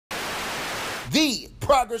The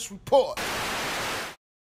Progress Report.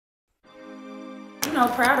 You know,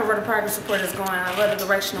 proud of where the progress report is going. I love the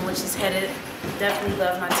direction in which it's headed. Definitely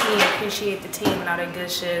love my team. Appreciate the team and all that good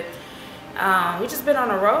shit. We just been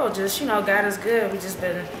on a roll. Just, you know, God is good. We just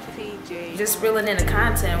been reeling in the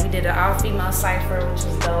content. We did an all-female cipher, which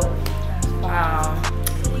was dope.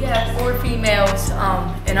 We had 4 females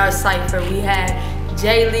in our cipher. We had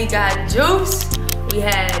Jay Lee got Juice. We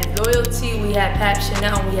had Loyalty. We had Pap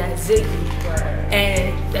Chanel. We had Ziggy.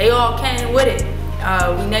 And they all came with it.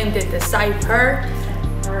 We named it the Cipher.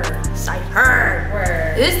 Cipher.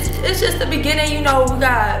 It's just the beginning, you know. We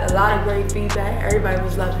got a lot of great feedback. Everybody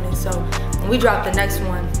was loving it. So when we drop the next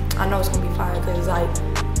one, I know it's gonna be fire because like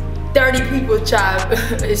 30 people is trying to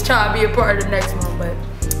be a part of the next one, but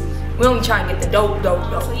we only try and get the dope.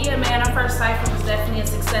 So yeah, man, our first cipher was definitely a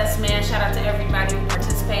success, man. Shout out to everybody who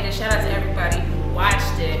participated. Shout out to everybody who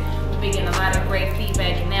watched it. We've been getting a lot of great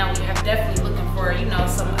feedback, and now we are definitely looking for, you know,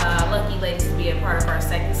 some lucky ladies to be a part of our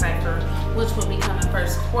second cipher, which will be coming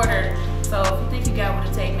first quarter. So if you think you got what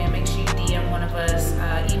it takes, man, make sure you DM one of us.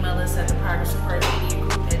 Email us at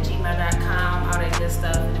theprogressreportmediagroup@gmail.com, all that good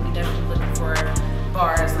stuff. And then we definitely looking for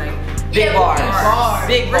bars, like big bars.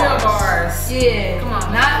 Big real bars. Yeah. Come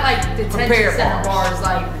on. Not like detention center bars,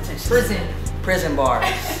 like prison bars.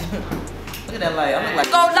 Look at that light. I look like.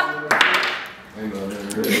 Go live.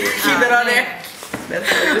 Keep it on there. That's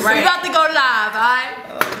We about to go live, alright?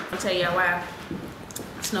 I'll tell you why.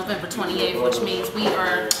 It's November 28th, which means we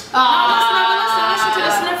are. Listen to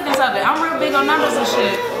the significance of it. I'm real big on numbers and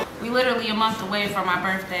shit. We literally a month away from my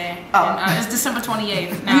birthday. And, it's December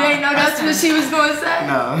 28th. Now, You ain't know that's what she was going to say?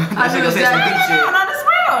 No. I knew that. No, this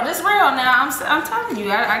real. This real. Now, I'm telling you,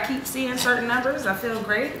 I keep seeing certain numbers. I feel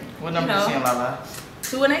great. What number you seeing, Lala?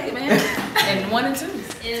 2 and 8, man. And 1 and 2.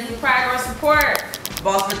 Is the progress report.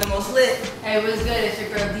 Boss with the most lit. Hey, what's good? It's your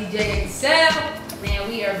girl DJ Exel. Man,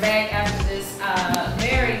 we are back after this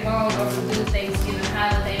very long overdue Thanksgiving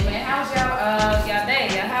holiday. Man, how's y'all day,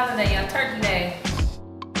 y'all holiday, y'all turkey day?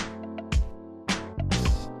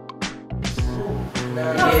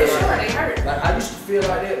 Nah, No, yeah, for sure, they hurt. like I used to feel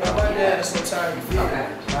like that by my dad, and sometimes you feel like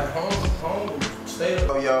home, stay up.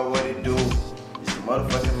 Yo, y'all, what it do? It's the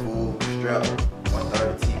motherfucking fool, strap,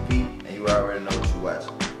 130 TP, and you already know what you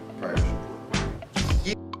watching. Progress Report.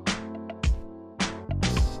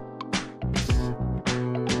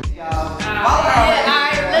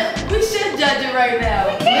 We should judge it right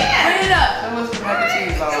now. Bring it up.